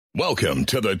Welcome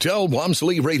to the Del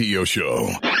Walmsley Radio Show.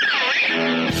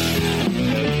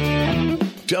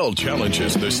 Del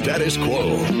challenges the status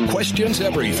quo, questions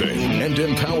everything, and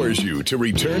empowers you to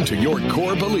return to your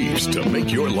core beliefs to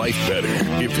make your life better.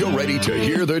 If you're ready to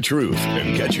hear the truth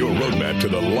and get your roadmap to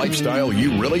the lifestyle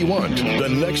you really want, the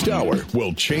next hour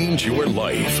will change your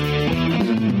life.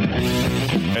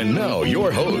 And now,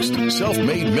 your host,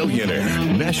 self-made millionaire,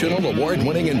 national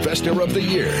award-winning investor of the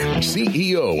year,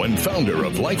 CEO and founder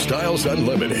of Lifestyles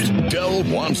Unlimited, Del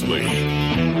Walmsley.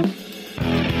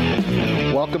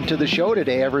 Welcome to the show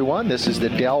today, everyone. This is the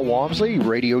Del Walmsley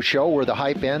Radio Show where the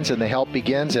hype ends and the help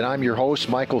begins. And I'm your host,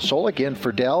 Michael Solik, in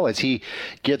for Del as he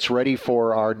gets ready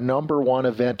for our number one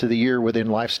event of the year within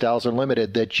Lifestyles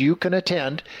Unlimited that you can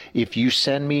attend if you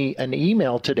send me an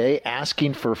email today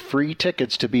asking for free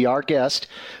tickets to be our guest,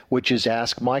 which is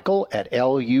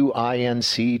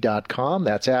askmichael@luinc.com.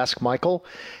 That's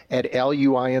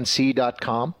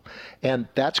askmichael@luinc.com. And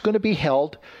that's going to be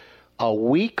held a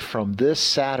week from this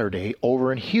Saturday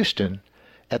over in Houston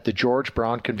at the George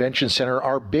Brown Convention Center,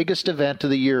 our biggest event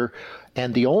of the year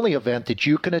and the only event that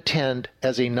you can attend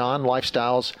as a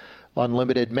non-Lifestyles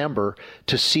Unlimited member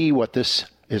to see what this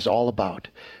is all about.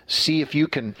 See if you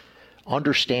can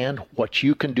understand what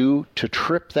you can do to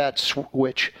trip that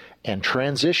switch and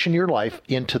transition your life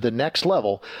into the next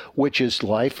level, which is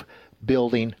life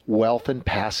building wealth and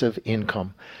passive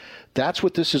income. That's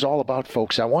what this is all about,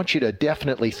 folks. I want you to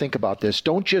definitely think about this.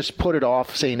 Don't just put it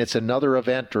off saying it's another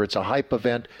event or it's a hype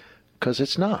event, because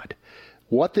it's not.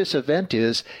 What this event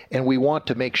is, and we want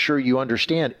to make sure you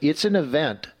understand, it's an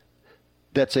event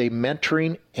that's a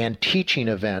mentoring and teaching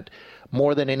event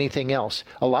more than anything else.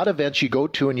 A lot of events you go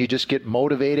to and you just get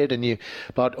motivated and you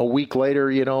about a week later,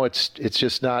 it's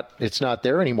just not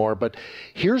there anymore. But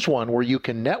here's one where you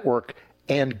can network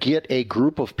and get a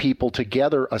group of people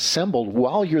together assembled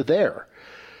while you're there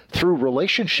through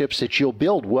relationships that you'll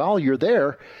build while you're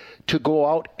there to go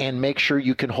out and make sure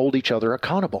you can hold each other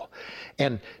accountable.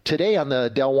 And today on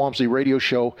the Del Walmsley Radio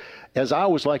Show, as I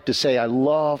always like to say, I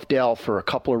love Del for a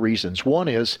couple of reasons. One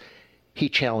is he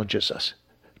challenges us.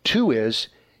 Two is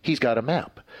he's got a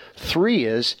map. Three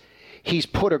is he's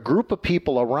put a group of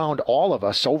people around all of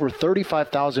us, over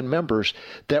 35,000 members,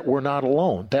 that we're not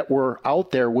alone, that we're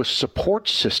out there with support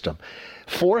system.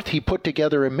 Fourth, he put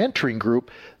together a mentoring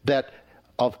group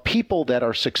of people that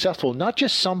are successful, not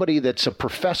just somebody that's a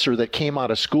professor that came out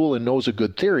of school and knows a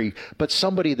good theory, but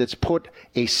somebody that's put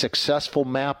a successful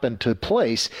map into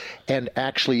place and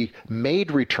actually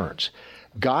made returns,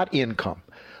 got income,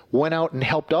 went out and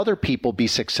helped other people be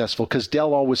successful, because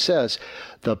Del always says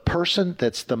the person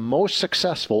that's the most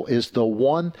successful is the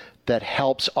one that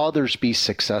helps others be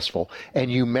successful.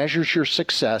 And you measure your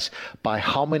success by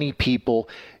how many people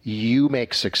you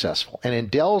make successful. And in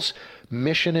Del's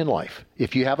mission in life,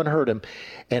 if you haven't heard him,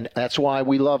 and that's why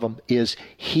we love him, is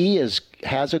he has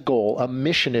a goal, a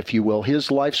mission, if you will, his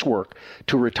life's work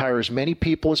to retire as many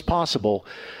people as possible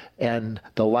and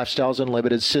the Lifestyles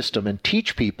Unlimited system and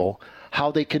teach people how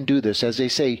they can do this. As they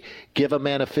say, give a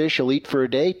man a fish, he'll eat for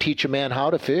a day. Teach a man how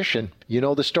to fish, and you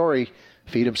know the story,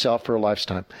 feed himself for a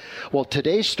lifetime. Well,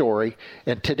 today's story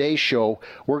and today's show,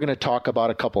 we're going to talk about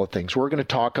a couple of things. We're going to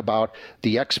talk about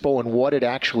the expo and what it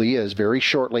actually is very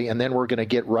shortly, and then we're going to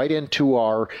get right into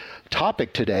our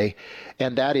topic today,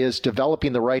 and that is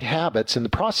developing the right habits and the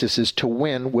processes to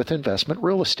win with investment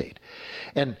real estate.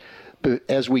 And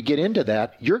as we get into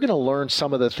that, you're going to learn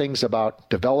some of the things about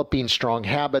developing strong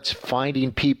habits,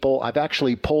 finding people. I've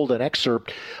actually pulled an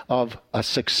excerpt of a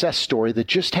success story that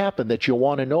just happened that you'll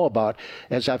want to know about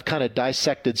as I've kind of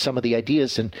dissected some of the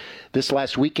ideas. And this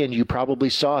last weekend, you probably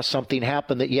saw something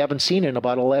happen that you haven't seen in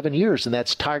about 11 years, and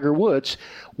that's Tiger Woods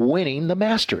winning the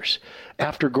Masters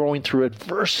after going through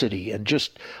adversity and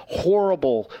just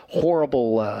horrible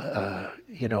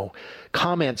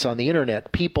comments on the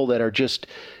internet, people that are just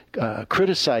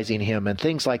criticizing him and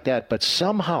things like that. But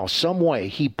somehow, some way,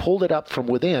 he pulled it up from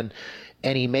within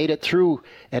and he made it through.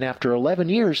 And after 11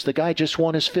 years, the guy just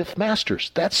won his 5th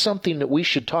Masters. That's something that we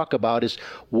should talk about, is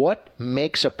what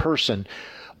makes a person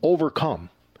overcome.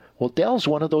 Well, Del's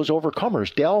one of those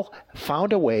overcomers. Del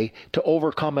found a way to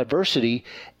overcome adversity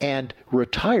and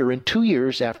retire in 2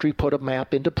 years after he put a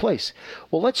map into place.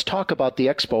 Well, let's talk about the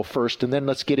expo first, and then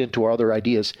let's get into our other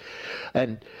ideas.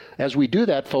 And as we do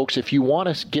that, folks, if you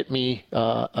want to give me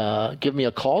a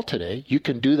call today, you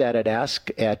can do that at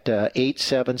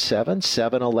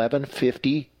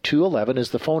 877-711-50-211 is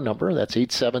the phone number. That's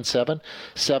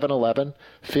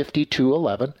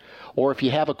 877-711-5211. Or if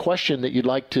you have a question that you'd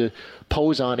like to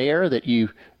pose on air that you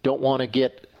don't want to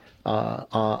get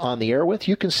on the air with,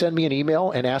 you can send me an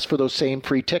email and ask for those same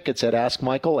free tickets at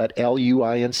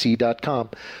askmichael@luinc.com.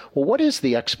 Well, what is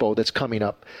the expo that's coming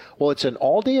up? Well, it's an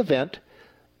all-day event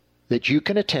that you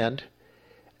can attend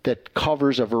that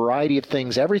covers a variety of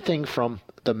things, everything from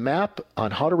the map on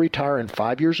how to retire in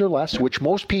 5 years or less, which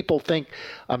most people think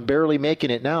I'm barely making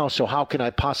it now, so how can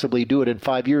I possibly do it in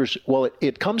 5 years? Well,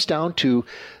 it comes down to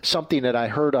something that I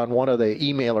heard on one of the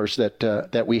emailers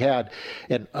that we had.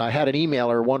 And I had an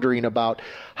emailer wondering about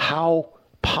how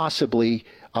possibly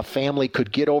a family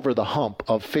could get over the hump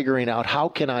of figuring out how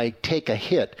can I take a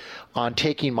hit on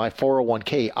taking my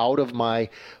 401k out of my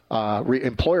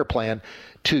employer plan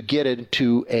to get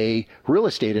into a real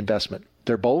estate investment.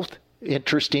 They're both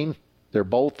interesting. They're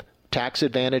both tax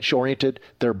advantage oriented.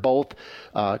 They're both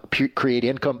create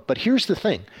income. But here's the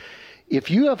thing. If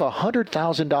you have a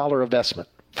 $100,000 investment,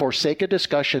 for sake of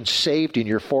discussion, saved in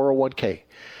your 401k,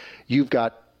 you've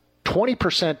got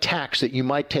 20% tax that you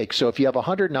might take. So if you have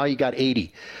 100, now you got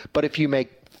 80. But if you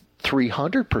make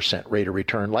 300% rate of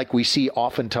return, like we see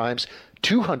oftentimes,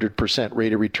 200%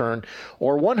 rate of return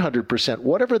or 100%,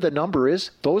 whatever the number is,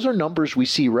 those are numbers we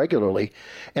see regularly.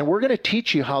 And we're going to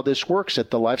teach you how this works at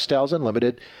the Lifestyles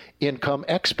Unlimited Income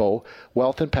Expo,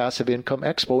 Wealth and Passive Income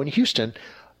Expo in Houston,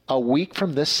 a week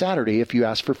from this Saturday if you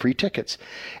ask for free tickets.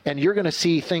 And you're going to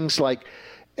see things like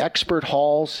expert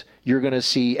halls. You're going to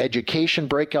see education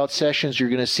breakout sessions. You're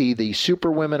going to see the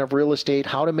super women of real estate,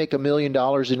 how to make $1 million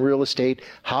in real estate,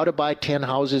 how to buy 10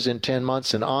 houses in 10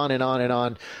 months, and on and on and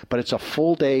on. But it's a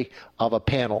full day of a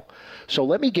panel. So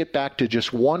let me get back to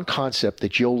just one concept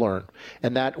that you'll learn.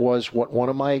 And that was what one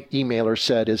of my emailers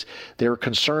said is they're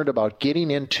concerned about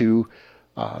getting into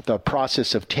the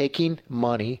process of taking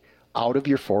money out of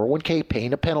your 401k,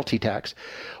 paying a penalty tax.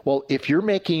 Well, if you're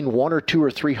making 1 or 2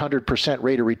 or 300%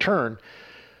 rate of return,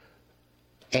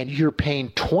 and you're paying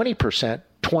 20%,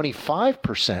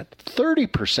 25%,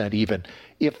 30% even,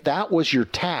 if that was your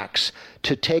tax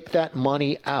to take that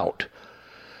money out,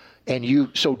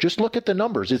 so just look at the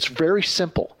numbers. It's very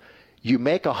simple. You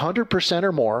make 100%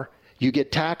 or more, you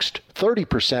get taxed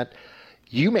 30%,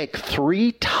 you make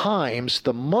 3 times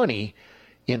the money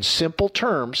in simple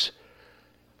terms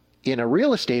in a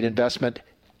real estate investment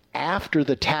after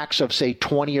the tax of, say,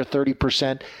 20 or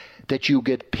 30% that you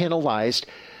get penalized.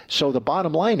 So the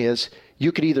bottom line is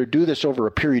you could either do this over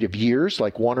a period of years,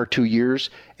 like 1 or 2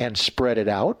 years, and spread it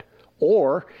out,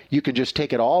 or you can just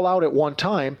take it all out at one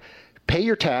time, pay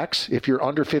your tax if you're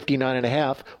under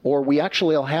 59.5, or we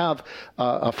actually will have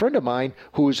a friend of mine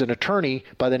who's an attorney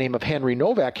by the name of Henry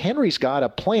Novak. Henry's got a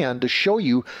plan to show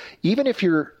you, even if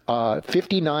you're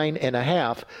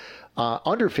 59.5,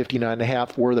 under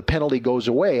 59.5, where the penalty goes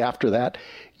away after that,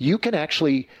 you can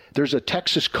actually, there's a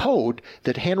Texas code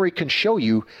that Henry can show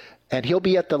you, and he'll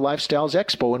be at the Lifestyles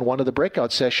Expo in one of the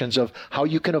breakout sessions of how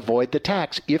you can avoid the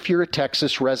tax if you're a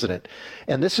Texas resident.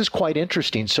 And this is quite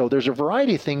interesting. So there's a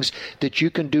variety of things that you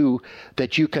can do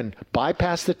that you can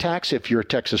bypass the tax if you're a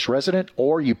Texas resident,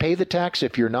 or you pay the tax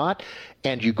if you're not,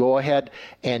 and you go ahead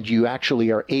and you actually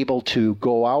are able to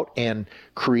go out and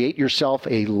create yourself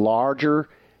a larger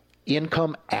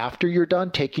income after you're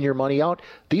done taking your money out.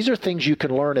 These are things you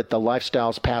can learn at the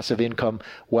Lifestyles Passive Income,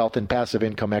 Wealth and Passive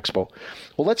Income Expo.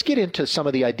 Well, let's get into some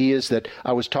of the ideas that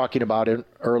I was talking about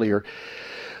earlier.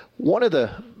 One of the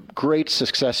great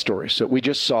success stories that we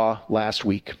just saw last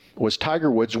week was Tiger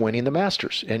Woods winning the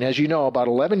Masters. And as you know, about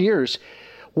 11 years,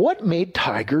 what made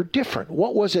Tiger different?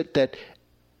 What was it that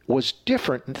was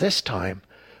different this time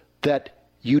that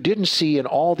you didn't see in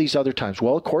all these other times?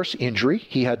 Well, of course, injury.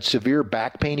 He had severe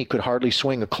back pain. He could hardly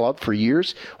swing a club for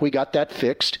years. We got that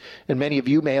fixed. And many of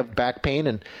you may have back pain,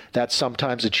 and that's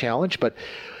sometimes a challenge. But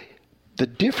the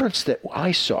difference that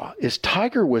I saw is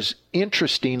Tiger was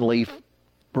interestingly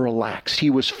relaxed. He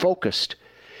was focused.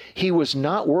 He was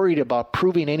not worried about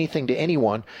proving anything to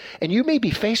anyone. And you may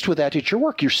be faced with that at your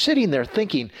work. You're sitting there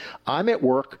thinking, I'm at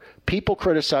work. People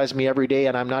criticize me every day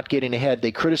and I'm not getting ahead.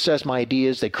 They criticize my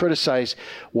ideas. They criticize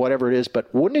whatever it is.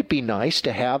 But wouldn't it be nice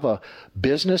to have a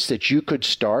business that you could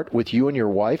start with you and your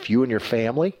wife, you and your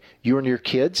family, you and your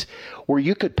kids, where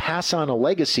you could pass on a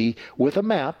legacy with a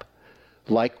map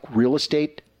like real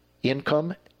estate,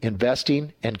 income,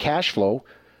 investing, and cash flow,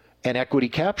 and equity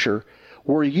capture,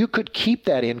 where you could keep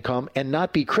that income and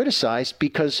not be criticized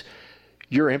because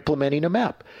you're implementing a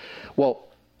map? Well,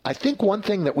 I think one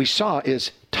thing that we saw is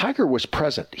Tiger was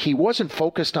present. He wasn't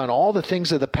focused on all the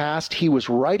things of the past. He was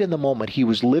right in the moment. He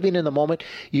was living in the moment.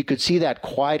 You could see that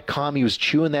quiet calm. He was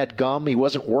chewing that gum. He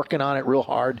wasn't working on it real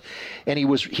hard. And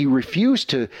he refused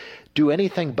to do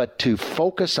anything but to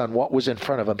focus on what was in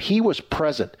front of him. He was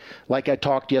present. Like I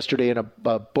talked yesterday in a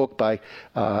book by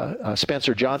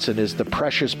Spencer Johnson, is The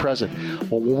Precious Present.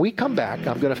 Well, when we come back,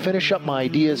 I'm going to finish up my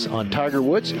ideas on Tiger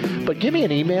Woods, but give me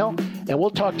an email and we'll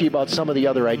talk to you about some of the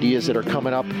other ideas that are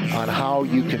coming up on how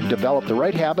you can develop the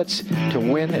right habits to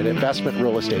win at investment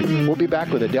real estate. We'll be back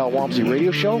with the Del Walmsley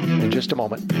Radio Show in just a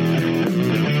moment.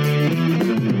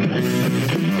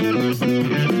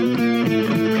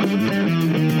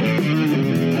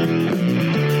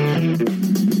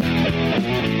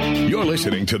 You're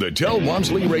listening to the Del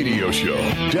Walmsley Radio Show.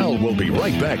 Del will be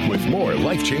right back with more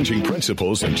life-changing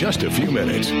principles in just a few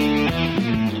minutes.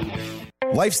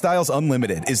 Lifestyles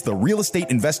Unlimited is the real estate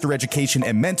investor education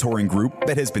and mentoring group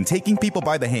that has been taking people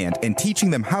by the hand and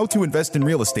teaching them how to invest in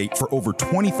real estate for over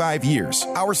 25 years.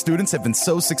 Our students have been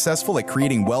so successful at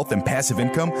creating wealth and passive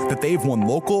income that they've won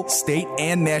local, state,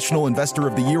 and national Investor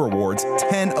of the Year awards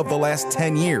 10 of the last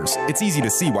 10 years. It's easy to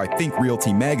see why Think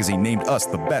Realty magazine named us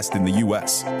the best in the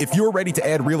U.S. If you're ready to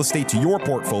add real estate to your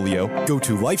portfolio, go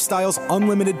to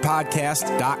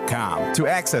lifestylesunlimitedpodcast.com to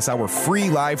access our free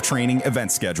live training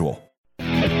event schedule.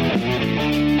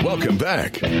 Welcome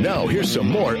back. Now here's some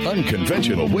more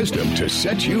unconventional wisdom to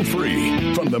set you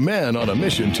free from the man on a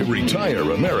mission to retire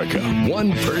America,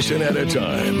 one person at a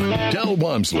time, Del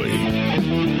Walmsley.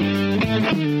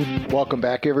 Welcome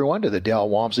back, everyone, to the Del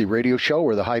Walmsley Radio Show,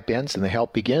 where the hype ends and the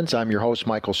help begins. I'm your host,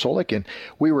 Michael Solik, and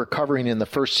we were covering in the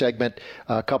first segment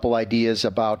a couple ideas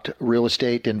about real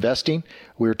estate investing.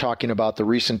 We were talking about the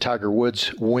recent Tiger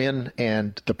Woods win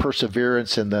and the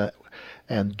perseverance and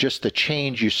just the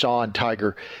change you saw in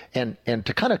Tiger, and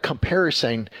to kind of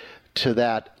comparison to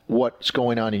that, what's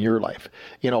going on in your life.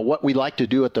 You know, what we like to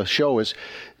do at the show is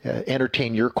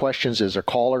entertain your questions as a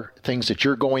caller, things that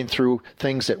you're going through,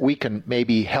 things that we can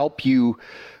maybe help you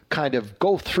kind of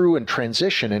go through and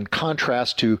transition and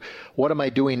contrast to what am I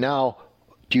doing now?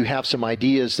 Do you have some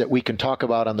ideas that we can talk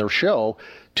about on the show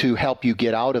to help you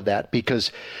get out of that?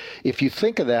 Because if you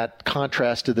think of that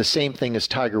contrast to the same thing as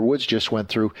Tiger Woods just went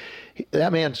through,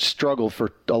 that man struggled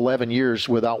for 11 years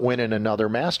without winning another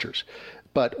Masters,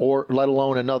 or let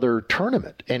alone another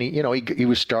tournament. And he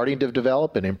was starting to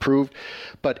develop and improve.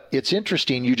 But it's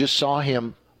interesting, you just saw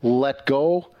him let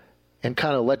go and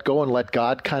let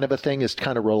God kind of a thing, is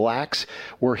kind of relax,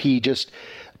 where he just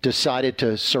decided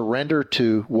to surrender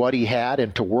to what he had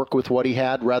and to work with what he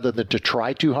had rather than to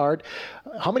try too hard.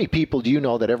 How many people do you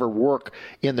know that ever work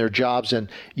in their jobs and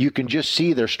you can just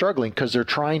see they're struggling because they're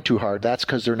trying too hard? That's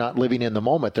because they're not living in the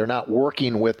moment. They're not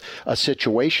working with a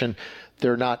situation.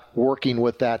 They're not working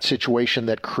with that situation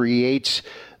that creates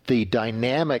the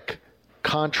dynamic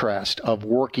contrast of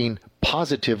working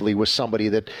positively with somebody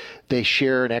that they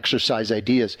share and exercise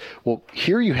ideas. Well,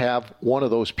 here you have one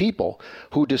of those people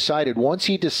who decided, once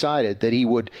he decided that he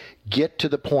would get to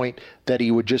the point that he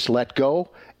would just let go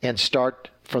and start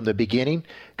from the beginning.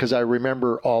 Because I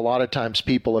remember a lot of times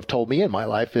people have told me in my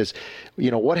life is,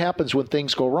 what happens when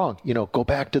things go wrong? Go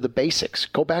back to the basics.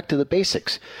 Go back to the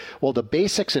basics. Well, the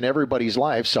basics in everybody's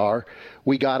lives are,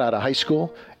 we got out of high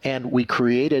school and we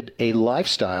created a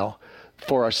lifestyle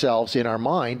for ourselves in our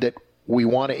mind that we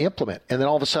want to implement. And then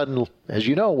all of a sudden, as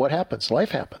you know, what happens?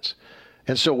 Life happens.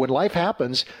 And so when life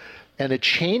happens and it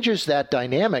changes that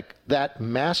dynamic, that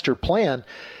master plan,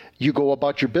 you go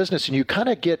about your business and you kind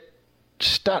of get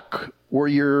stuck where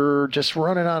you're just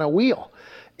running on a wheel.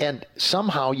 And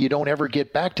somehow you don't ever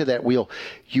get back to that wheel.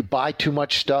 You buy too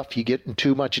much stuff, you get in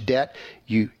too much debt,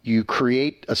 you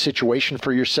create a situation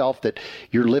for yourself that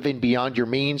you're living beyond your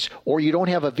means, or you don't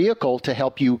have a vehicle to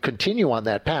help you continue on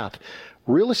that path.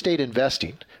 Real estate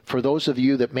investing, for those of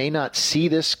you that may not see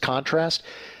this contrast,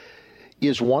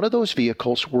 is one of those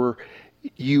vehicles where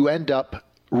you end up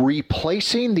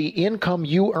replacing the income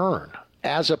you earn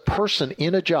as a person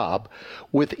in a job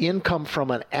with income from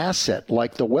an asset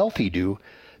like the wealthy do,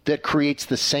 that creates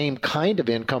the same kind of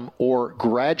income or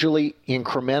gradually,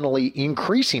 incrementally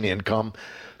increasing income,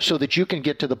 so that you can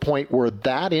get to the point where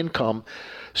that income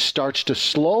starts to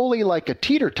slowly, like a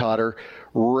teeter-totter,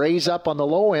 raise up on the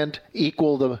low end,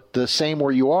 equal the same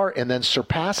where you are, and then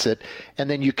surpass it. And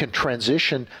then you can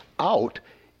transition out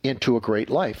into a great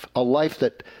life, a life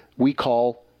that we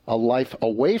call a life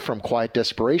away from quiet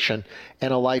desperation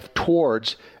and a life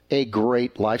towards a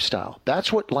great lifestyle.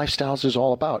 That's what Lifestyles is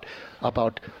all about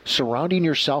surrounding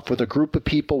yourself with a group of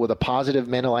people with a positive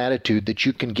mental attitude that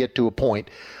you can get to a point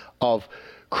of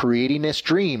creating this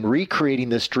dream, recreating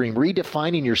this dream,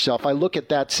 redefining yourself. I look at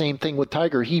that same thing with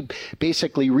Tiger. He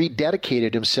basically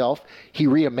rededicated himself. He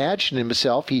reimagined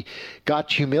himself. He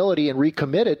got humility and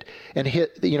recommitted, and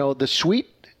hit, the sweet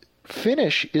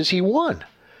finish is he won.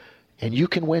 And you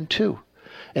can win too.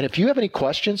 And if you have any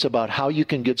questions about how you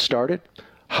can get started,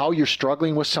 how you're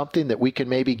struggling with something that we can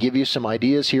maybe give you some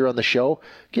ideas here on the show,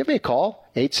 give me a call,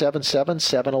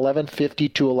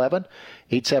 877-711-5211,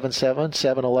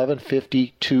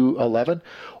 877-711-5211.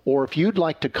 Or if you'd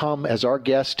like to come as our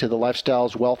guest to the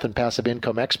Lifestyles, Wealth, and Passive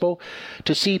Income Expo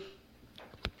to see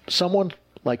someone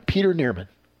like Peter Neerman.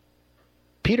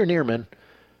 Peter Neerman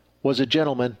was a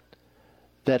gentleman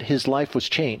that his life was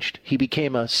changed. He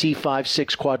became a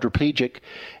C5-6 quadriplegic,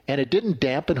 and it didn't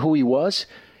dampen who he was.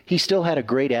 He still had a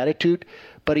great attitude,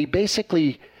 but he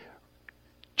basically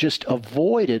just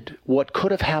avoided what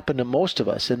could have happened to most of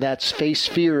us, and that's face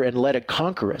fear and let it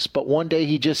conquer us. But one day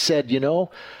he just said,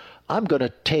 I'm going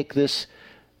to take this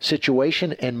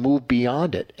situation and move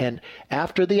beyond it. And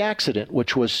after the accident,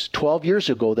 which was 12 years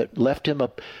ago, that left him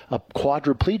a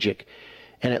quadriplegic,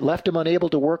 and it left him unable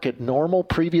to work at normal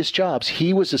previous jobs.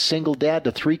 He was a single dad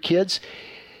to 3 kids.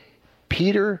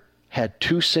 Peter had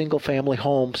 2 single-family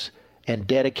homes and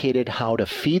dedicated how to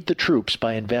feed the troops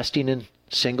by investing in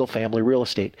single-family real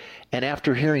estate. And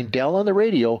after hearing Del on the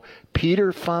radio,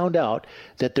 Peter found out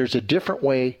that there's a different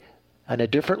way and a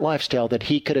different lifestyle that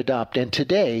he could adopt. And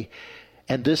today,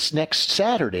 and this next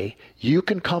Saturday, you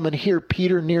can come and hear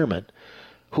Peter Neerman,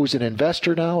 who's an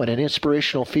investor now and an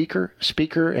inspirational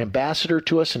speaker, ambassador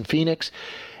to us in Phoenix.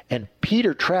 And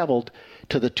Peter traveled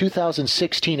to the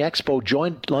 2016 Expo,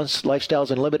 joined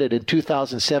Lifestyles Unlimited in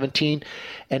 2017,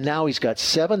 and now he's got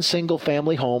 7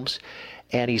 single-family homes,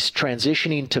 and he's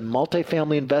transitioning to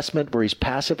multifamily investment where he's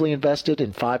passively invested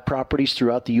in 5 properties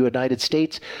throughout the United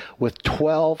States with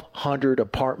 1,200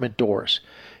 apartment doors.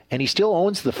 And he still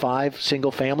owns the 5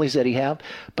 single families that he have,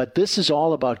 but this is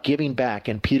all about giving back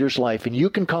in Peter's life. And you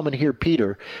can come and hear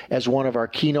Peter as one of our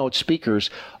keynote speakers,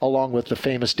 along with the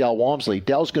famous Del Walmsley.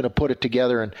 Del's going to put it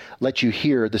together and let you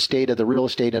hear the state of the real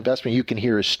estate investment. You can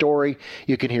hear his story.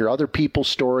 You can hear other people's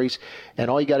stories.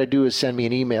 And all you got to do is send me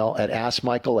an email at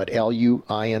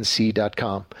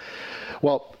askmichael@luinc.com.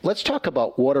 Well, let's talk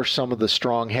about what are some of the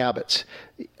strong habits.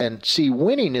 And see,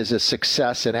 winning is a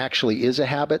success and actually is a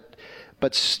habit.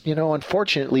 But,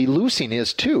 unfortunately, losing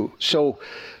is too. So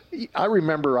I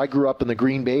remember I grew up in the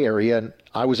Green Bay area, and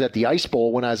I was at the Ice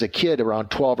Bowl when I was a kid, around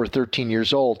 12 or 13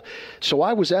 years old. So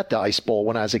I was at the Ice Bowl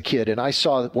when I was a kid, and I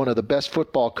saw one of the best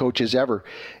football coaches ever.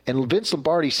 And Vince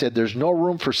Lombardi said there's no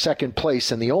room for second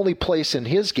place, and the only place in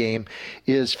his game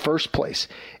is first place.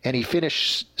 And he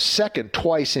finished second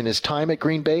twice in his time at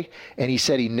Green Bay, and he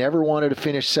said he never wanted to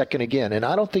finish second again. And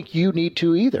I don't think you need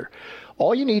to either.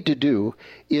 All you need to do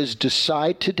is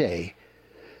decide today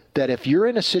that if you're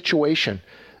in a situation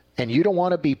and you don't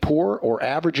want to be poor or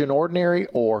average and ordinary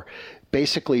or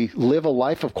basically live a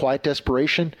life of quiet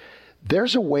desperation,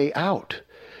 there's a way out.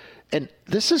 And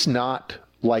this is not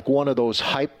like one of those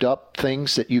hyped up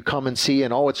things that you come and see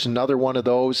and, it's another one of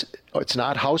those. It's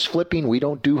not house flipping. We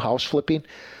don't do house flipping.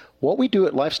 What we do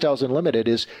at Lifestyles Unlimited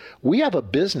is we have a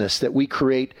business that we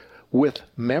create with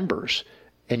members.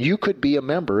 And you could be a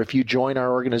member if you join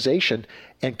our organization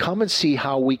and come and see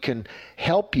how we can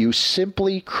help you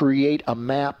simply create a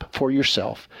map for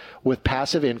yourself with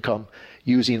passive income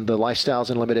using the Lifestyles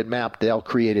Unlimited map Dale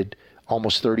created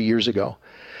almost 30 years ago.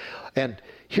 And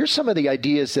here's some of the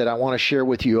ideas that I want to share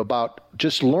with you about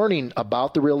just learning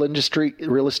about the real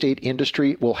estate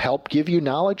industry will help give you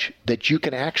knowledge that you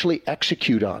can actually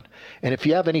execute on. And if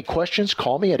you have any questions,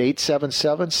 call me at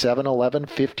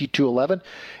 877-711-5211,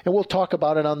 and we'll talk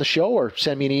about it on the show, or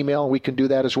send me an email and we can do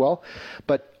that as well.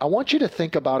 But I want you to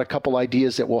think about a couple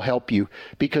ideas that will help you,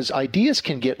 because ideas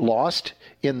can get lost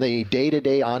in the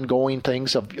day-to-day ongoing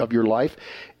things of your life.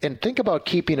 And think about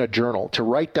keeping a journal to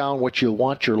write down what you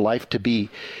want your life to be.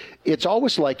 It's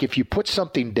always like if you put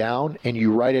something down and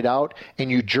you write it out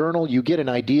and you journal, you get an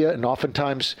idea, and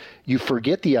oftentimes you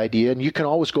forget the idea, and you can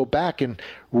always go back and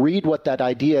read what that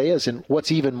idea is. And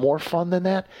what's even more fun than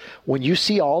that, when you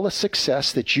see all the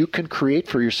success that you can create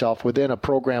for yourself within a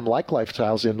program like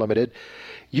Lifestyles Unlimited,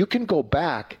 you can go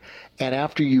back, and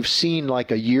after you've seen like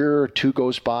a year or 2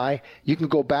 goes by, you can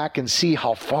go back and see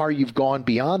how far you've gone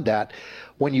beyond that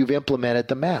when you've implemented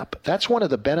the map. That's one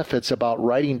of the benefits about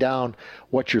writing down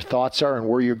what your thoughts are and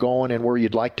where you're going and where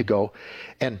you'd like to go.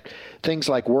 And things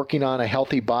like working on a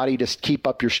healthy body to keep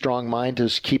up your strong mind, to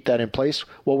keep that in place.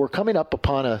 Well, we're coming up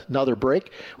upon another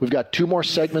break. We've got 2 more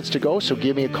segments to go, so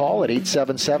give me a call at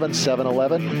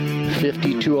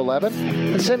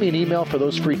 877-711-5211 and send me an email for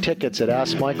those free tickets at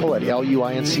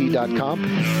askmichael@luinc.com.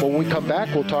 When we come back,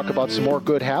 we'll talk about some more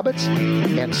good habits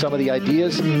and some of the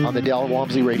ideas on the Del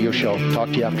Walmsley Radio Show.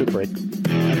 Talk to you after the break.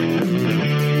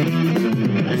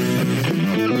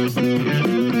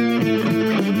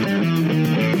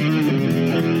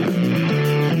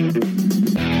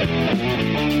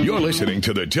 listening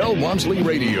to the Del Walmsley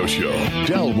Radio Show.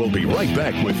 Del will be right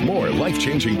back with more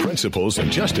life-changing principles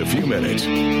in just a few minutes.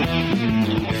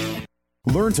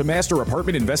 Learn to master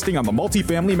apartment investing on the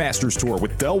Multifamily Masters Tour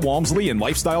with Del Walmsley and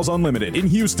Lifestyles Unlimited in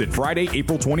Houston, Friday,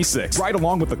 April 26th. Ride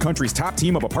along with the country's top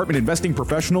team of apartment investing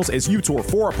professionals as you tour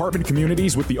 4 apartment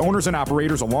communities with the owners and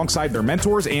operators alongside their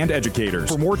mentors and educators.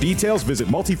 For more details, visit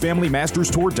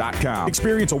multifamilymasterstour.com.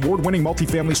 Experience award-winning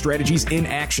multifamily strategies in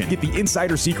action. Get the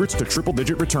insider secrets to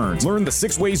triple-digit returns. Learn the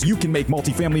 6 ways you can make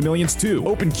multifamily millions too.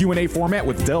 Open Q&A format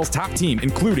with Del's top team,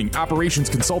 including operations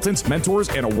consultants, mentors,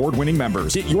 and award-winning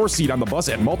members. Get your seat on the bus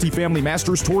at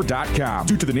multifamilymasterstour.com.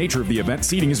 Due to the nature of the event,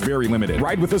 seating is very limited.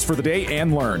 Ride with us for the day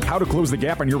and learn how to close the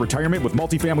gap on your retirement with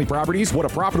multifamily properties, what a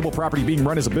profitable property being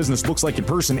run as a business looks like in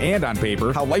person and on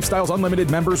paper, how Lifestyles Unlimited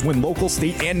members win local,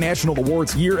 state, and national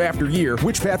awards year after year,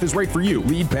 which path is right for you,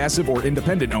 lead, passive, or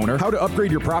independent owner, how to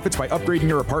upgrade your profits by upgrading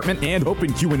your apartment, and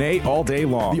open Q&A all day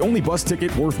long. The only bus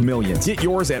ticket worth millions. Get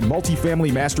yours at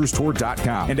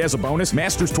multifamilymasterstour.com. And as a bonus,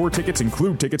 Masters Tour tickets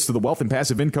include tickets to the Wealth and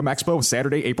Passive Income Expo,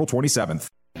 Saturday, April 27th.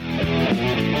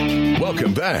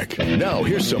 Welcome back. Now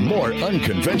here's some more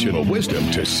unconventional wisdom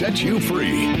to set you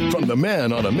free from the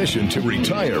man on a mission to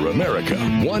retire America,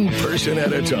 one person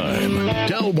at a time,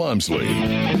 Del Walmsley.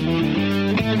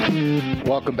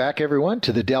 Welcome back, everyone,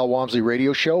 to the Del Walmsley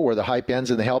Radio Show, where the hype ends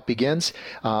and the help begins.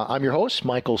 I'm your host,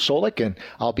 Michael Solik, and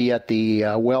I'll be at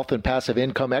the Wealth and Passive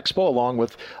Income Expo along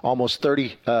with almost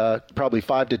 30, probably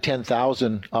 5 to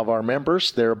 10,000 of our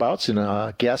members, thereabouts,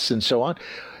 and guests and so on.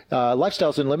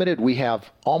 Lifestyles Unlimited, we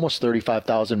have almost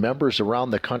 35,000 members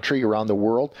around the country, around the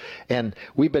world, and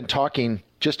we've been talking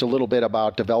just a little bit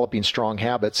about developing strong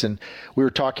habits, and we were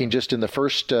talking just in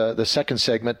the second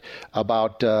segment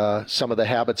about some of the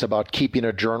habits about keeping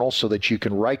a journal so that you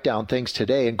can write down things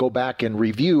today and go back and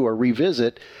review or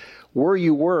revisit where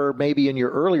you were maybe in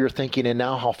your earlier thinking and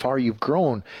now how far you've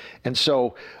grown. And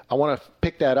so I want to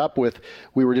pick that up with,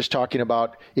 we were just talking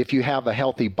about if you have a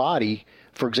healthy body.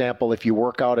 For example, if you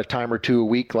work out a time or two a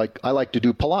week, like I like to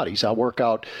do Pilates. I work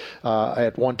out,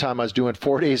 at one time I was doing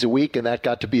 4 days a week, and that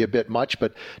got to be a bit much,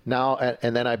 but now,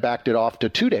 and then I backed it off to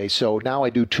 2 days. So now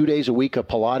I do 2 days a week of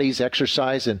Pilates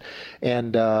exercise, and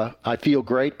I feel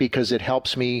great because it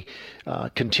helps me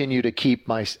continue to keep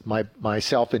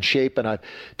myself in shape. And I've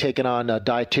taken on a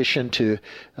dietitian to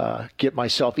get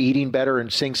myself eating better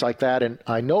and things like that. And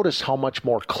I notice how much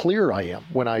more clear I am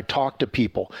when I talk to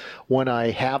people, when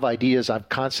I have ideas. I've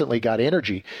constantly got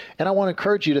energy. And I want to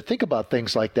encourage you to think about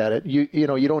things like that. You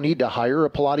don't need to hire a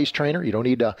Pilates trainer. You don't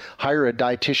need to hire a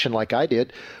dietitian like I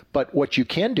did. But what you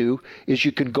can do is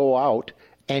you can go out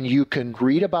and you can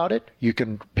read about it. You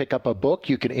can pick up a book.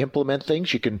 You can implement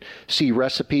things. You can see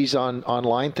recipes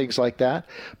online, things like that.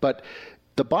 But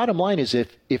the bottom line is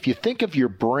if you think of your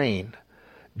brain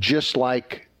just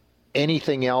like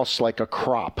anything else, like a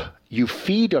crop, you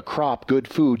feed a crop good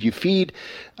food. You feed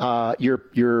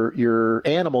your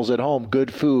animals at home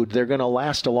good food. They're going to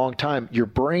last a long time. Your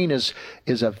brain is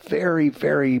a very,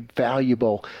 very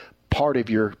valuable part of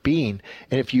your being.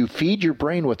 And if you feed your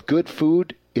brain with good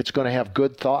food, it's going to have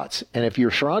good thoughts. And if you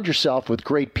surround yourself with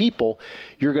great people,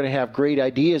 you're going to have great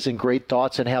ideas and great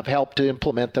thoughts and have help to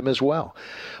implement them as well.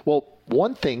 Well,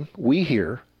 one thing we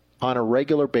hear on a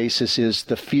regular basis is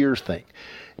the fear thing.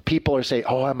 People are saying,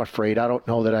 oh, I'm afraid. I don't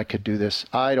know that I could do this.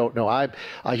 I don't know. I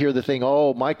hear the thing,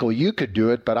 oh, Michael, you could do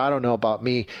it, but I don't know about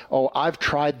me. Oh, I've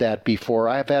tried that before.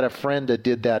 I've had a friend that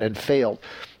did that and failed.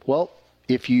 Well,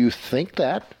 if you think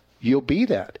that, you'll be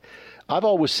that. I've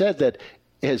always said that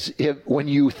when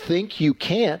you think you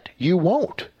can't, you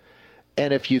won't.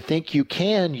 And if you think you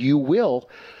can, you will.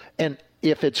 And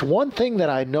if it's one thing that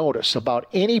I notice about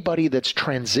anybody that's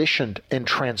transitioned and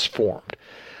transformed,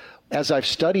 as I've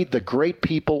studied the great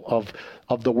people of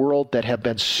the world that have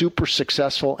been super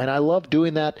successful, and I love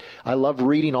doing that. I love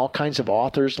reading all kinds of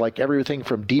authors, like everything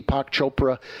from Deepak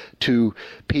Chopra to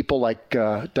people like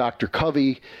Dr.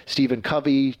 Covey, Stephen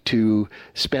Covey, to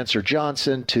Spencer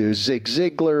Johnson, to Zig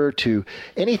Ziglar, to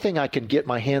anything I can get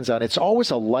my hands on. It's always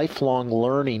a lifelong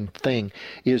learning thing,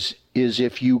 is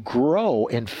if you grow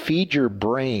and feed your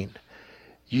brain,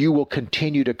 you will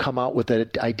continue to come out with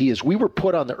ideas. We were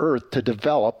put on the earth to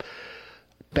develop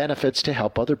benefits to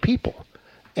help other people.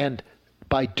 And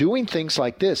by doing things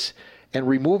like this and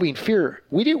removing fear,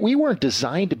 we weren't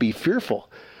designed to be fearful.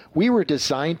 We were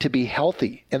designed to be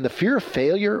healthy. And the fear of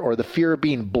failure or the fear of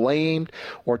being blamed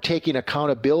or taking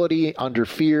accountability under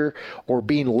fear or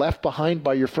being left behind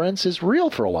by your friends is real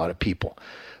for a lot of people.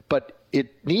 But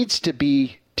it needs to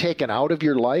be taken out of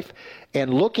your life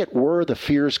and look at where the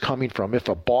fear is coming from. If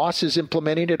a boss is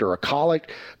implementing it or a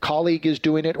colleague is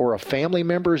doing it or a family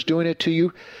member is doing it to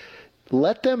you,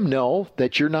 let them know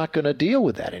that you're not going to deal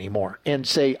with that anymore, and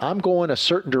say, I'm going a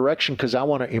certain direction because I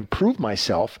want to improve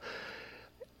myself.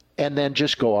 And then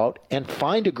just go out and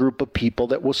find a group of people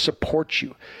that will support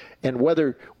you. And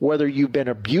whether you've been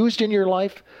abused in your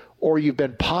life or you've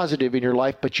been positive in your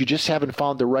life, but you just haven't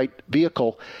found the right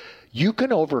vehicle, you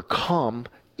can overcome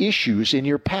issues in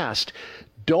your past.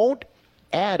 Don't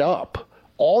add up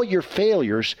all your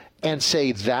failures and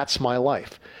say, that's my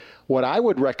life. What I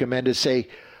would recommend is say,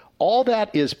 all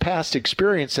that is past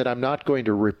experience that I'm not going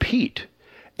to repeat.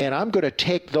 And I'm going to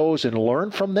take those and learn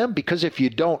from them, because if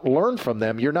you don't learn from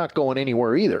them, you're not going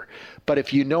anywhere either. But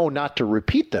if you know not to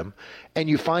repeat them, and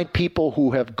you find people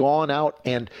who have gone out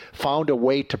and found a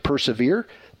way to persevere,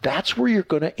 that's where you're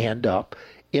going to end up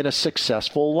in a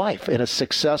successful life, in a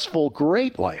successful,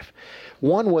 great life.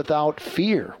 One without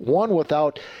fear, one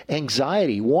without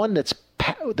anxiety, one that's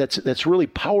really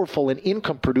powerful and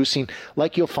income producing,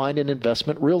 like you'll find in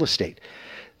investment real estate.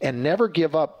 And never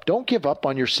give up. Don't give up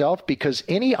on yourself, because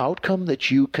any outcome that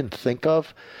you can think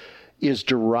of is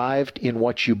derived in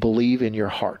what you believe in your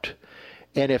heart.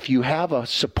 And if you have a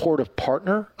supportive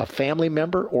partner, a family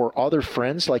member, or other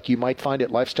friends like you might find at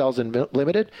Lifestyles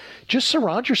Unlimited, just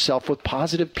surround yourself with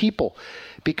positive people.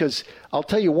 Because I'll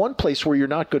tell you one place where you're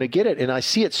not going to get it, and I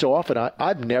see it so often.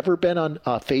 I've never been on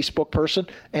a Facebook person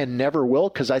and never will,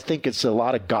 because I think it's a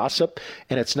lot of gossip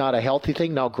and it's not a healthy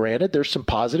thing. Now, granted, there's some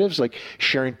positives like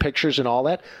sharing pictures and all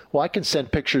that. Well, I can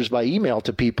send pictures by email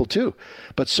to people too.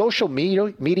 But social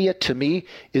media to me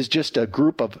is just a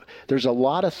group of, there's a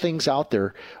lot of things out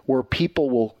there where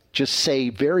people will just say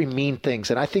very mean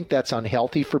things. And I think that's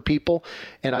unhealthy for people.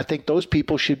 And I think those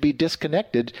people should be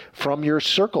disconnected from your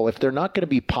circle. If they're not going to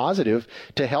be positive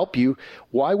to help you,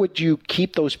 why would you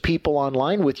keep those people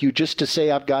online with you just to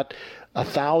say, I've got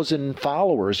 1,000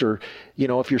 followers? Or,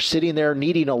 if you're sitting there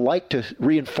needing a like to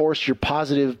reinforce your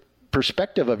positive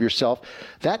perspective of yourself,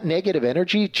 that negative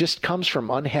energy just comes from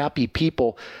unhappy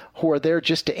people who are there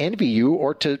just to envy you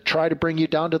or to try to bring you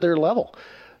down to their level.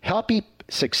 Happy,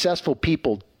 successful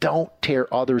people don't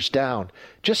tear others down.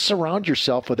 Just surround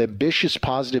yourself with ambitious,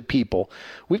 positive people.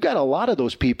 We've got a lot of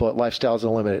those people at Lifestyles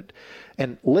Unlimited.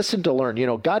 And listen to learn.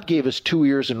 God gave us 2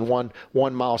 ears and one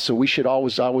mouth, so we should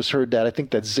always heard that. I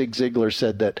think that Zig Ziglar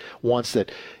said that once,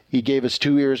 that he gave us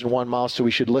 2 ears and one mouth, so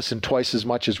we should listen twice as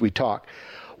much as we talk.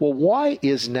 Well, why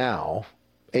is now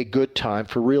a good time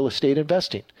for real estate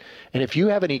investing? And if you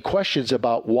have any questions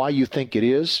about why you think it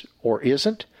is or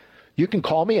isn't, you can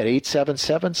call me at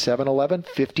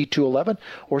 877-711-5211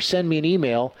 or send me an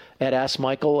email at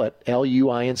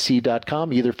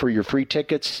askmichael@luinc.com, either for your free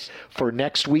tickets for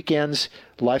next weekend's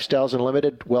Lifestyles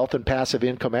Unlimited Wealth and Passive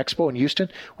Income Expo in Houston.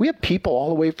 We have people all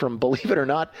the way from, believe it or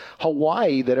not,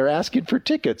 Hawaii that are asking for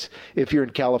tickets. If you're in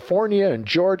California and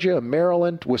Georgia,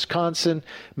 Maryland, Wisconsin,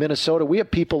 Minnesota, we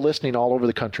have people listening all over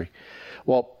the country.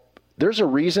 Well, there's a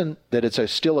reason that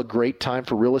it's still a great time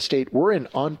for real estate. We're in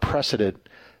unprecedented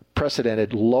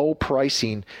low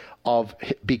pricing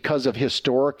because of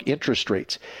historic interest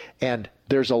rates. And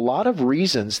there's a lot of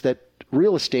reasons that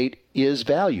real estate is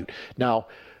valued. Now,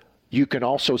 you can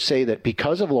also say that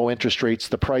because of low interest rates,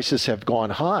 the prices have gone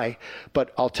high.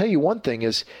 But I'll tell you one thing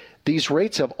is, these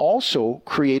rates have also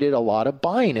created a lot of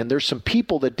buying. And there's some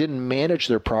people that didn't manage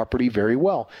their property very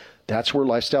well. That's where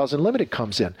Lifestyles Unlimited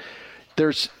comes in.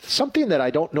 There's something that I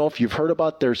don't know if you've heard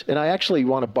about. And I actually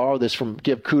want to borrow this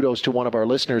give kudos to one of our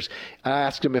listeners. I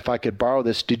asked him if I could borrow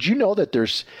this. Did you know that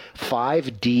there's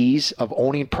 5 Ds of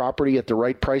owning property at the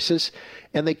right prices?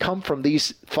 And they come from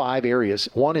these 5 areas.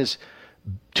 One is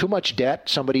too much debt.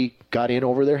 Somebody got in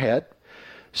over their head.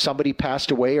 Somebody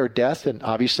passed away or death, and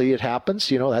obviously it happens.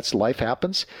 That's life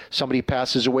happens. Somebody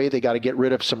passes away, they got to get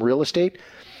rid of some real estate.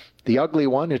 The ugly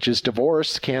one, which is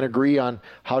divorce, can't agree on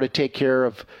how to take care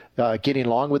of getting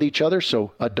along with each other.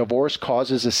 So a divorce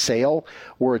causes a sale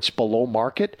where it's below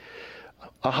market.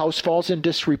 A house falls in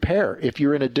disrepair. If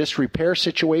you're in a disrepair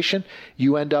situation,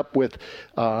 you end up with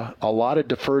a lot of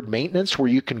deferred maintenance where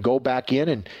you can go back in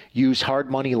and use hard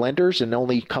money lenders and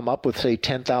only come up with, say,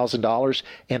 $10,000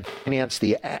 and finance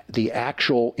the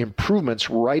actual improvements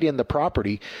right in the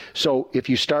property. So if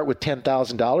you start with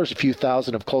 $10,000, a few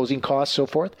thousand of closing costs, so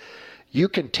forth, you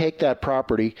can take that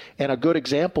property. And a good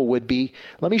example would be,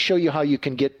 let me show you how you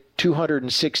can get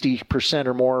 260%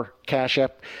 or more cash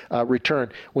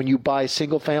return when you buy a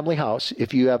single family house.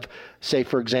 If you have, say,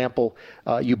 for example,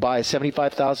 you buy a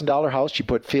 $75,000 house, you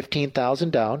put $15,000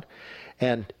 down,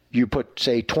 and you put,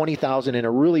 say, $20,000 in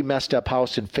a really messed up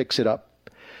house and fix it up.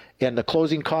 And the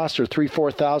closing costs are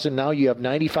 $3,000-$4,000. Now you have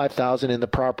 $95,000 in the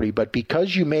property. But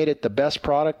because you made it the best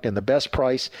product and the best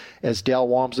price, as Dell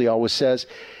Walmsley always says,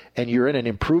 and you're in an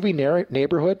improving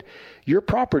neighborhood, your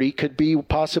property could be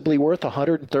possibly worth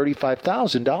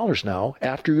 $135,000 now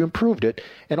after you improved it.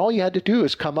 And all you had to do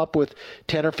is come up with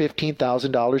 $10,000 or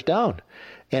 $15,000 down.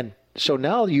 And so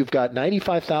now you've got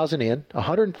 $95,000 in,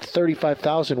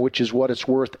 $135,000, which is what it's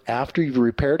worth after you've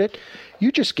repaired it.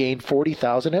 You just gained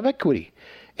 $40,000 of equity.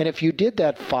 And if you did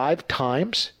that 5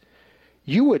 times,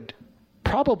 you would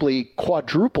probably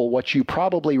quadruple what you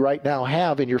probably right now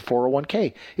have in your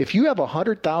 401k. If you have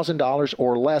 $100,000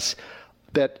 or less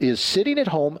that is sitting at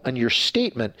home on your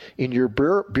statement in your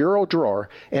bureau drawer,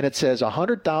 and it says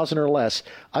 100,000 or less,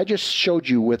 I just showed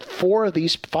you with 5 of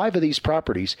these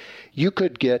properties, you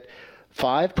could get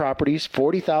 5 properties,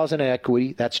 40,000 in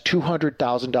equity. That's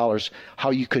 $200,000. How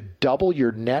you could double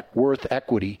your net worth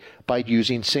equity by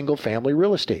using single family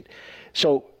real estate.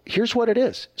 So here's what it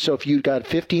is. So if you got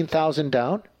 15,000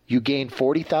 down, you gain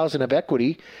 40,000 of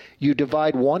equity. You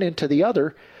divide one into the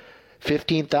other.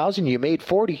 15,000, you made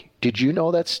 40. Did you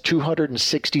know that's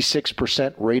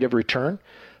 266% rate of return?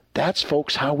 That's,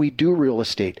 folks, how we do real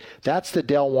estate. That's the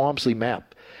Del Walmsley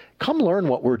map. Come learn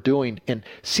what we're doing and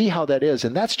see how that is.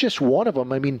 And that's just one of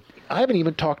them. I mean, I haven't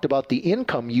even talked about the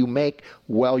income you make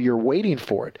while you're waiting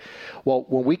for it. Well,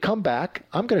 when we come back,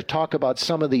 I'm going to talk about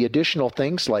some of the additional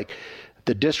things like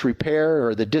the disrepair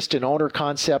or the distant owner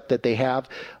concept that they have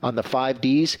on the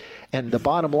 5Ds. And the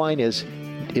bottom line is,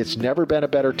 it's never been a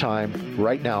better time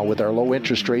right now with our low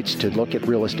interest rates to look at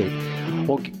real estate.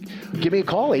 Well, give me a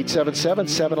call,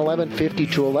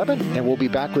 877-711-5211, and we'll be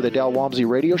back with the Del Walmsley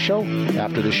Radio Show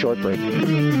after this short break.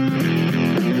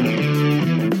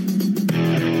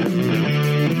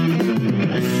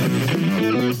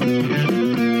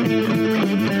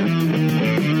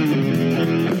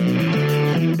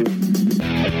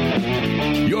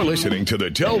 Listening to the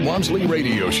Del Walmsley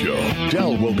Radio Show.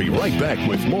 Del will be right back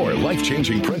with more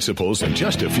life-changing principles in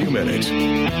just a few minutes.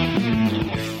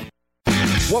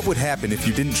 What would happen if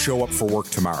you didn't show up for work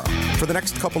tomorrow? For the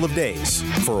next couple of days?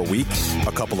 For a week?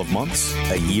 A couple of months?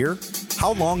 A year?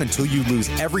 How long until you lose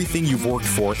everything you've worked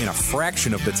for in a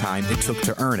fraction of the time it took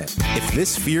to earn it? If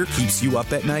this fear keeps you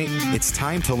up at night, it's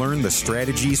time to learn the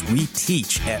strategies we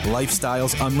teach at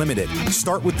Lifestyles Unlimited.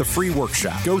 Start with the free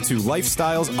workshop. Go to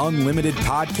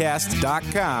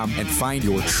lifestylesunlimitedpodcast.com and find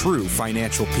your true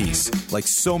financial peace, like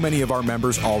so many of our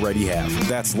members already have.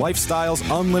 That's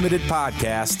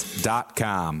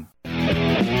lifestylesunlimitedpodcast.com.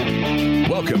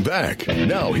 Welcome back.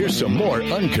 Now here's some more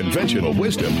unconventional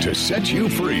wisdom to set you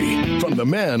free from the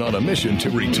man on a mission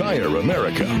to retire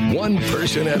America, one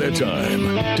person at a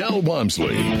time, Del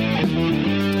Walmsley.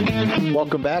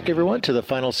 Welcome back, everyone, to the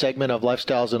final segment of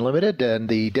Lifestyles Unlimited and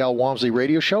the Del Walmsley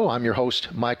Radio Show. I'm your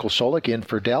host, Michael Solik, in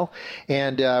for Del.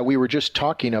 And we were just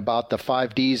talking about the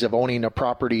 5 Ds of owning a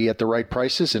property at the right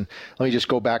prices. And let me just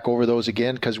go back over those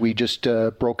again, because we just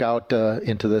broke out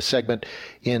into the segment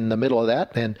in the middle of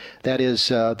that. And that is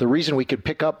the reason we could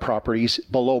pick up properties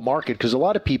below market, because a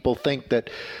lot of people think that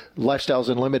Lifestyles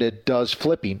Unlimited does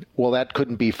flipping. Well, that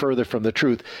couldn't be further from the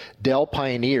truth. Del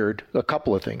pioneered a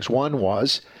couple of things. One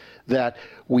was that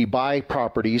we buy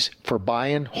properties for buy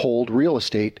and hold real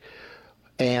estate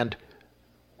and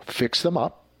fix them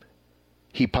up.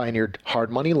 He pioneered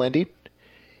hard money lending.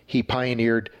 He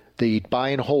pioneered the buy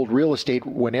and hold real estate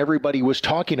when everybody was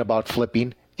talking about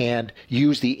flipping, and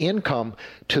use the income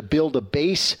to build a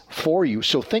base for you.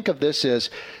 So think of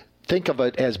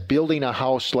it as building a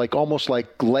house, like almost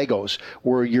like Legos,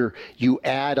 where you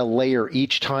add a layer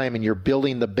each time and you're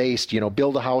building the base.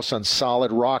 Build a house on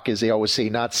solid rock, as they always say,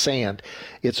 not sand.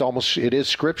 It is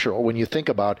scriptural when you think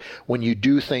about when you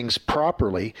do things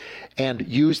properly and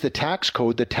use the tax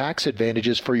code, the tax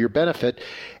advantages for your benefit,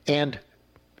 and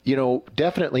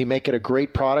definitely make it a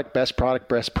great product, best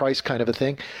price kind of a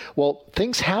thing. Well,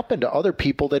 things happen to other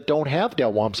people that don't have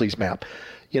Del Walmsley's map.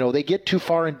 They get too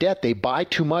far in debt. They buy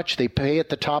too much. They pay at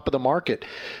the top of the market.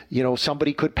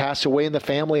 Somebody could pass away in the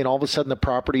family, and all of a sudden the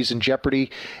property's in jeopardy,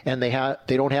 and they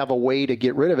don't have a way to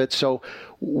get rid of it. So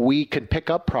we can pick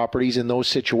up properties in those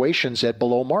situations at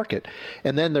below market.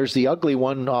 And then there's the ugly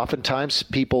one. Oftentimes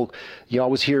you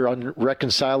always hear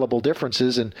irreconcilable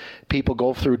differences, and people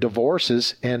go through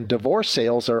divorces, and divorce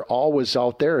sales are always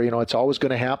out there. It's always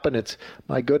going to happen. It's,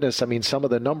 my goodness, I mean, some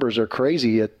of the numbers are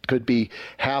crazy. It could be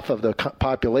half of the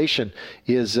population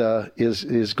is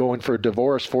going for a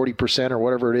divorce, 40% or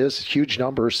whatever it is. Huge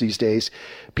numbers these days.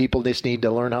 People just need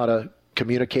to learn how to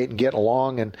communicate and get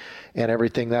along and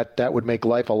everything. That would make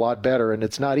life a lot better. And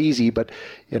it's not easy, but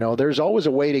there's always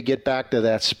a way to get back to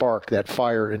that spark, that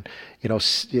fire. And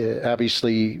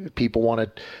obviously people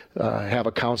want to have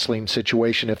a counseling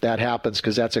situation if that happens,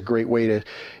 because that's a great way to,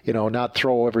 not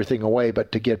throw everything away,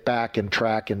 but to get back and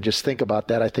track and just think about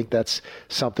that. I think that's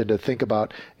something to think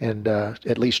about and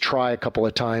at least try a couple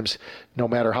of times, no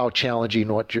matter how challenging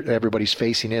what everybody's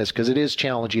facing is, because it is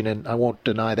challenging, and I won't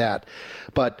deny that.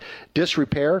 But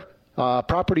disrepair,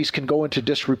 properties can go into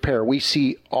disrepair. We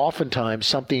see oftentimes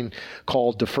something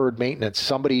called deferred maintenance.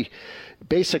 Somebody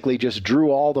basically just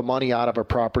drew all the money out of a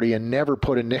property and never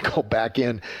put a nickel back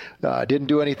in, didn't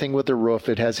do anything with the roof.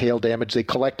 It has hail damage. They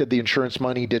collected the insurance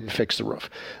money, didn't fix the roof.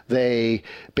 They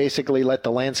basically let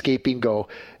the landscaping go.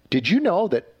 Did you know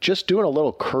that just doing a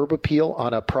little curb appeal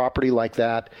on a property like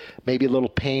that, maybe a little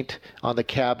paint on the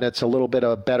cabinets, a little bit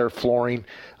of better flooring,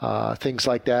 things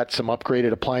like that, some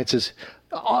upgraded appliances,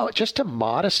 just a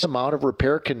modest amount of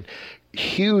repair can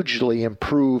hugely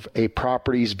improve a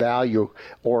property's value,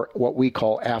 or what we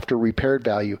call after repaired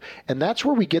value. And that's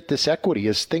where we get this equity,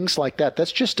 is things like that.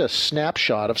 That's just a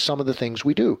snapshot of some of the things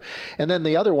we do. And then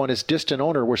the other one is distant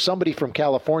owner, where somebody from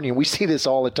California, we see this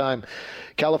all the time,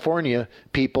 California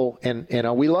people, and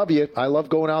we love you. I love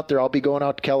going out there. I'll be going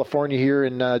out to California here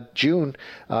in June,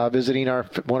 visiting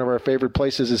one of our favorite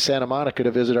places is Santa Monica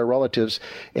to visit our relatives,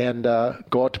 and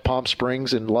go out to Palm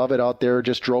Springs and love it out there.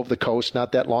 Just drove the coast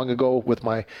not that long ago with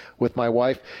my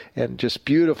wife, and just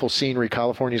beautiful scenery.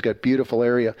 California's got beautiful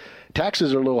area.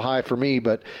 Taxes are a little high for me,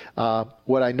 but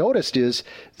what I noticed is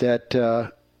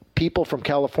that people from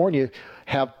California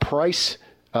have price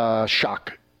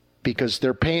shock, because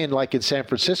they're paying, like in San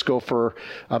Francisco, for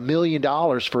 $1 million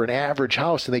for an average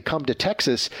house, and they come to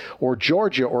Texas or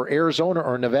Georgia or Arizona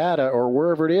or Nevada or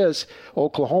wherever it is,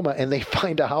 Oklahoma, and they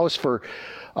find a house for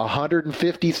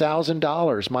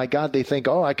 $150,000. My God, they think,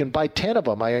 I can buy 10 of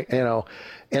them.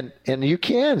 And you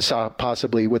can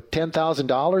possibly with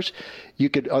 $10,000, you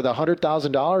could, or the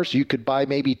 $100,000, you could buy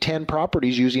maybe 10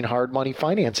 properties using hard money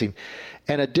financing.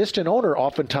 And a distant owner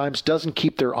oftentimes doesn't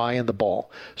keep their eye on the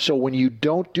ball. So when you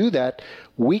don't do that,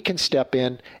 we can step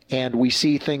in, and we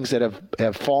see things that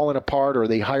have fallen apart, or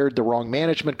they hired the wrong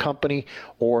management company,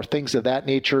 or things of that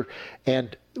nature.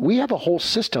 And we have a whole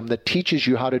system that teaches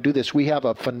you how to do this. We have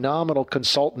a phenomenal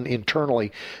consultant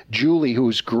internally, Julie,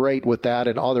 who's great with that,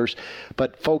 and others.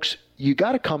 But folks, you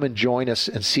got to come and join us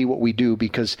and see what we do,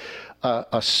 because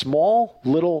a small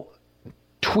little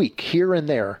tweak here and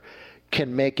there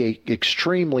can make a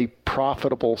extremely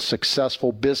profitable,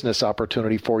 successful business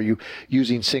opportunity for you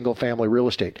using single-family real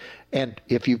estate. And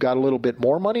if you've got a little bit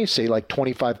more money, say like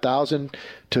 $25,000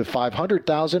 to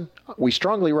 $500,000, we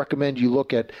strongly recommend you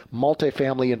look at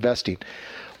multifamily investing.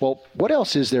 Well, what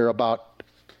else is there about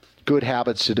good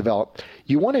habits to develop?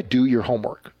 You want to do your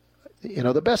homework.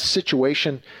 The best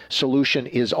solution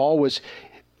is always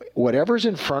whatever's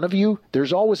in front of you.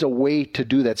 There's always a way to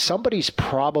do that. Somebody's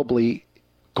probably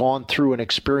gone through and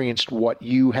experienced what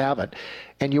you haven't.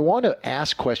 And you want to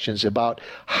ask questions about,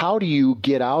 how do you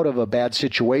get out of a bad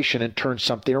situation and turn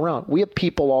something around? We have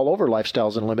people all over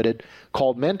Lifestyles Unlimited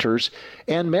called mentors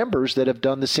and members that have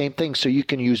done the same thing, so you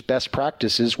can use best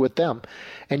practices with them.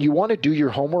 And you want to do your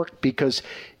homework, because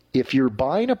if you're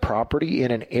buying a property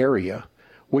in an area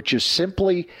which is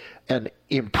simply an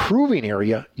improving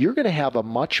area, you're going to have a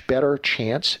much better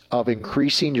chance of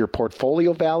increasing your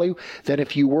portfolio value than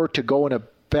if you were to go in a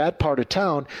bad part of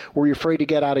town where you're afraid to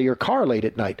get out of your car late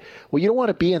at night. Well, you don't want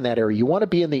to be in that area. You want to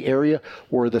be in the area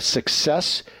where the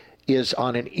success is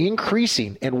on an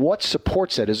increasing, and what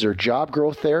supports that? Is there job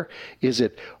growth there? Is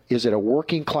it a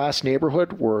working class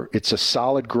neighborhood where it's a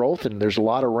solid growth and there's a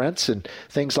lot of rents and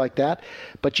things like that?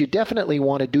 But you definitely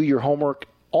want to do your homework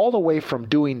all the way from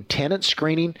doing tenant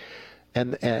screening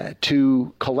and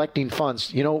to collecting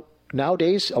funds.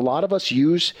 Nowadays, a lot of us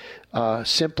use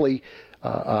simply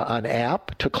an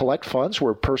app to collect funds,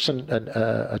 where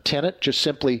a tenant just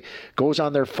simply goes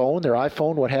on their phone, their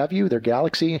iPhone, what have you, their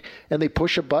Galaxy, and they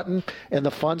push a button and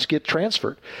the funds get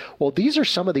transferred. Well, these are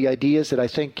some of the ideas that I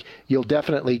think you'll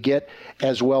definitely get,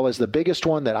 as well as the biggest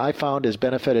one that I found has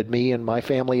benefited me and my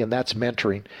family, and that's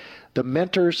mentoring. The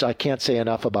mentors, I can't say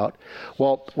enough about.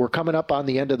 Well, we're coming up on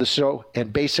the end of the show,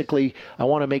 and basically, I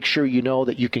want to make sure you know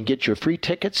that you can get your free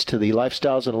tickets to the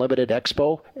Lifestyles Unlimited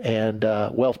Expo and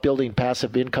Wealth Building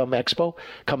Passive Income Expo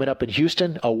coming up in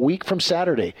Houston a week from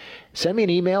Saturday. Send me an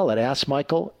email at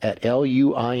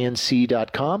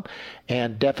askmichael@luinc.com,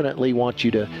 and definitely want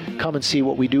you to come and see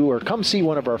what we do, or come see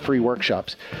one of our free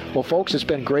workshops. Well, folks, it's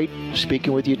been great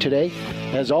speaking with you today.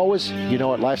 As always, at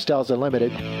Lifestyles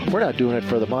Unlimited, we're not doing it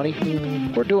for the money.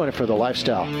 We're doing it for the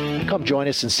lifestyle. Come join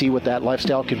us and see what that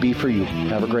lifestyle can be for you.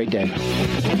 Have a great day.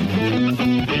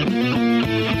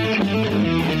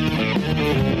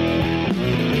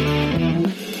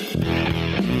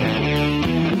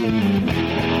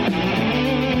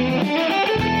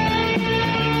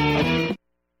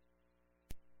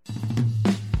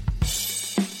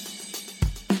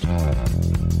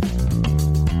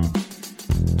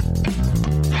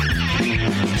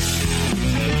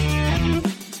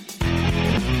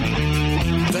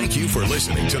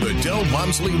 listening to the Del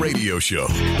Walmsley Radio Show,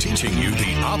 teaching you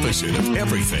the opposite of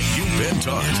everything you've been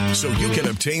taught so you can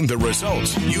obtain the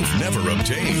results you've never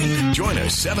obtained. Join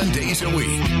us 7 days a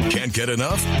week. Can't get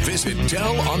enough? Visit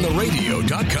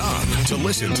DelOnTheRadio.com to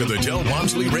listen to the Del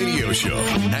Walmsley Radio Show,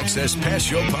 access past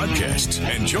show podcasts,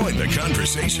 and join the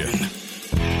conversation.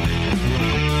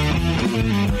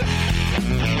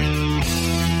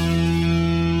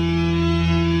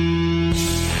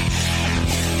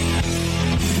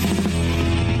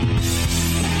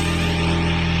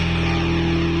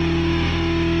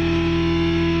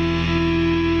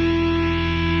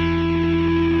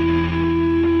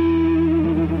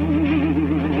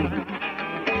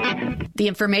 The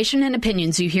information and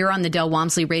opinions you hear on the Del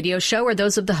Walmsley Radio Show are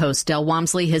those of the host, Del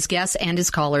Walmsley, his guests, and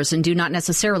his callers, and do not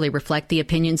necessarily reflect the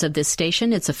opinions of this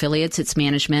station, its affiliates, its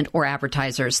management, or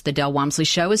advertisers. The Del Walmsley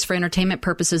Show is for entertainment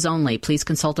purposes only. Please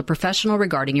consult a professional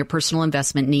regarding your personal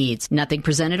investment needs. Nothing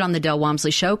presented on the Del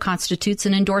Walmsley Show constitutes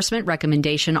an endorsement,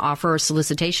 recommendation, offer, or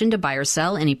solicitation to buy or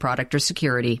sell any product or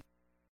security.